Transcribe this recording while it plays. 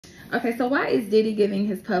Okay, so why is Diddy giving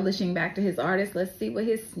his publishing back to his artist? Let's see what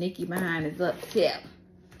his sneaky behind is up to.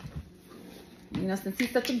 You know, since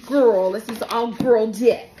he's such a girl, let's use the all-girl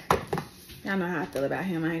deck. Y'all know how I feel about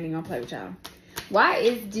him. I ain't even gonna play with y'all. Why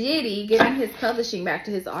is Diddy giving his publishing back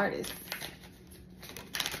to his artist?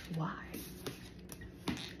 Why?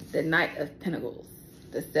 The Knight of Pentacles.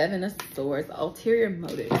 The Seven of Swords. Ulterior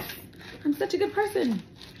motives. I'm such a good person.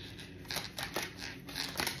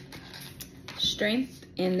 Strength.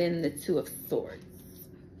 And then the Two of Swords.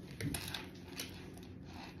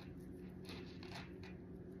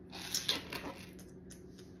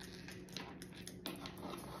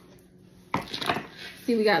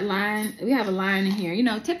 See, we got lion. We have a lion in here. You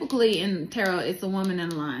know, typically in tarot, it's a woman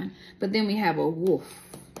and a lion. But then we have a wolf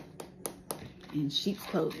in sheep's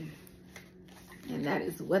clothing. And that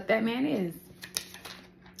is what that man is.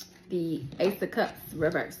 The Ace of Cups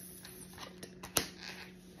reversed.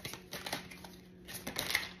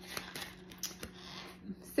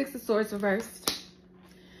 Six of Swords reversed.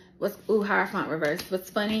 Hierophant reversed. What's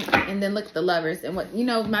funny, and then look at the Lovers. And what, you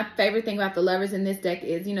know, my favorite thing about the Lovers in this deck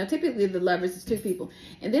is, you know, typically the Lovers is two people.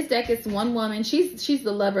 In this deck, it's one woman. She's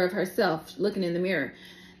the lover of herself, looking in the mirror.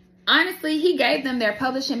 Honestly, he gave them their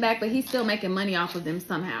publishing back, but he's still making money off of them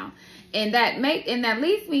somehow. And that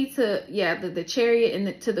leads me to, yeah, the Chariot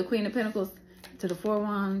and to the Queen of Pentacles, to the Four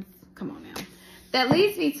Wands. Come on now. That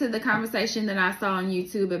leads me to the conversation that I saw on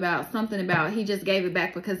YouTube about something about he just gave it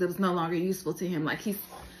back because it was no longer useful to him. Like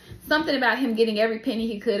something about him getting every penny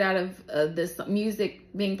he could out of this music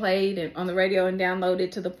being played and on the radio and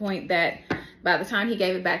downloaded, to the point that by the time he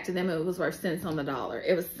gave it back to them, it was worth cents on the dollar.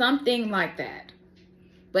 It was something like that.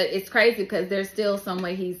 But it's crazy because there's still some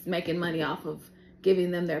way he's making money off of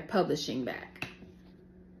giving them their publishing back.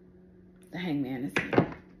 The Hangman is here.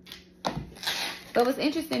 But what's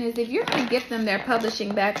interesting is if you're going to give them their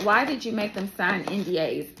publishing back, why did you make them sign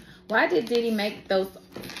NDAs? Why did Diddy make those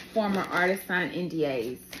former artists sign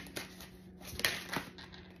NDAs?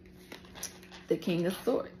 The King of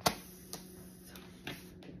Swords.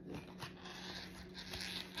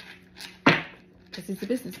 Because he's a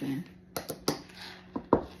businessman.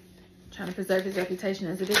 Trying to preserve his reputation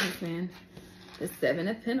as a businessman. The Seven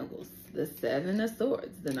of Pentacles. The Seven of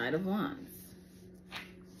Swords. The Knight of Wands.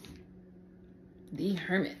 The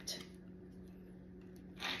Hermit.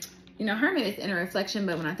 You know, Hermit is inner reflection,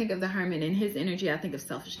 but when I think of the Hermit and his energy, I think of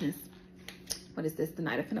selfishness. What is this? The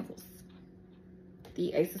Knight of Pentacles.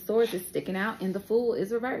 The Ace of Swords is sticking out, and the Fool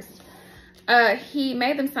is reversed. He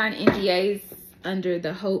made them sign NDAs under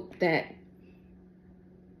the hope that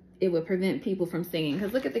it would prevent people from singing.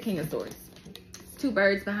 Because look at the King of Swords. Two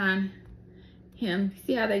birds behind him.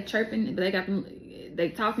 See how they chirping? But they got them. They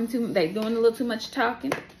talking too. They doing a little too much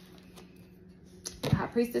talking. The High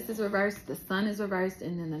Priestess is reversed. The Sun is reversed,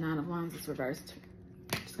 and then the Nine of Wands is reversed.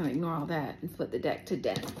 I'm just gonna ignore all that and flip the deck to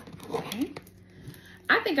death. Okay.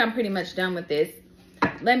 I think I'm pretty much done with this.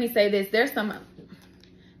 Let me say this. There's somebody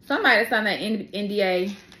that signed that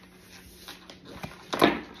NDA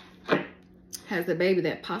has a baby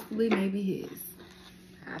that possibly may be his.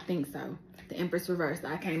 I think so. The Empress reversed.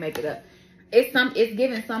 I can't make it up. It's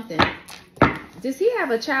giving something. Does he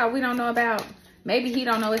have a child we don't know about? Maybe he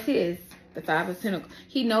don't know it's his. The Five of Pentacles.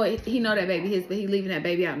 He know that baby his, but he leaving that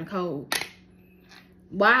baby out in the cold.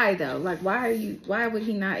 Why though? Like, why would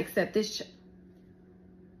he not accept this?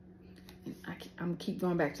 I'm keep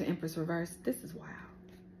going back to Empress reverse. This is wild.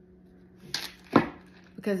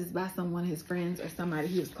 Because it's by someone, his friends, or somebody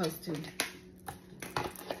he was close to.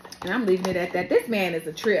 And I'm leaving it at that. This man is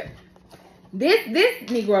a trip. This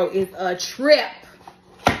Negro is a trip.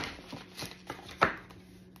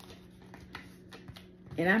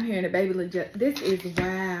 And I'm hearing a baby legit. This is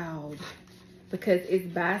wild. Because it's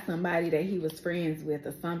by somebody that he was friends with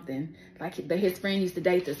or something. Like his friend used to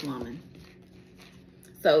date this woman.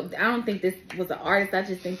 So I don't think this was an artist. I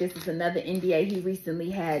just think this is another NDA he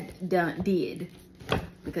recently did.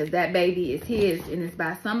 Because that baby is his, and it's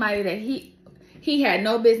by somebody that he had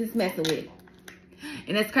no business messing with.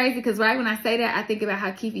 And that's crazy because right when I say that, I think about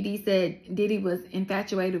how Keefe D said Diddy was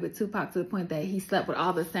infatuated with Tupac to the point that he slept with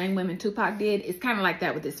all the same women Tupac did. It's kind of like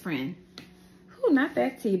that with his friend. Ooh, not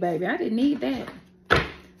that tea, baby. I didn't need that.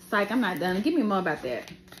 Psych, I'm not done. Give me more about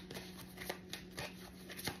that.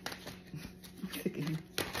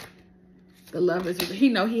 The Lovers, he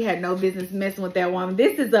know he had no business messing with that woman.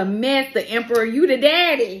 This is a mess, the Emperor. You the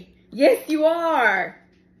daddy. Yes, you are.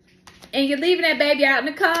 And you're leaving that baby out in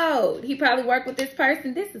the cold. He probably worked with this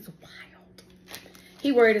person. This is wild.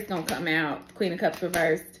 He worried it's going to come out. Queen of Cups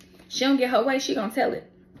reversed. She don't get her way. She going to tell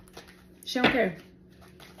it. She don't care.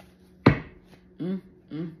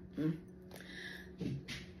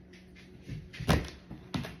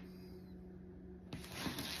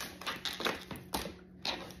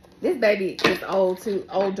 This baby is old too,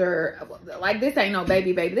 older. Like, this ain't no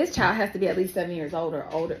baby. This child has to be at least 7 years old or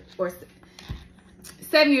older, or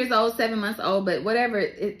 7 years old, 7 months old, but whatever.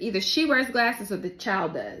 Either she wears glasses or the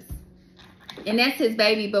child does. And that's his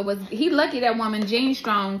baby. But was he lucky that woman Jean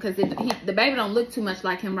Strong, because the baby don't look too much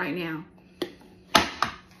like him right now.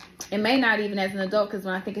 It may not even as an adult, because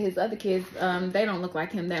when I think of his other kids, they don't look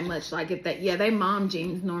like him that much. Like, if that, yeah, they mom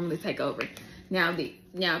genes normally take over. Now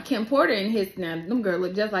Kim Porter and them girls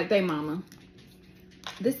look just like they mama.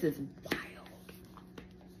 This is wild.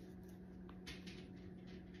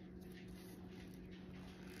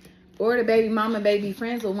 Or the baby mama baby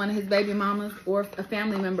friends with one of his baby mamas, or a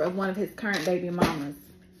family member of one of his current baby mamas.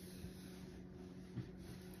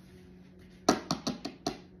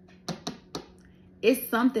 It's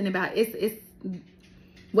something about it's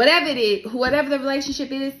whatever it is, whatever the relationship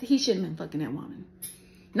is, he shouldn't have been fucking that woman.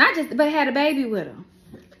 Not just, but had a baby with her.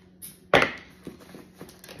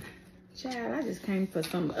 Child, I just came for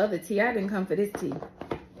some other tea. I didn't come for this tea.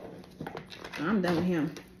 I'm done with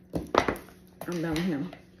him. I'm done with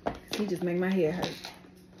him. He just make my head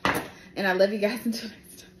hurt. And I love you guys until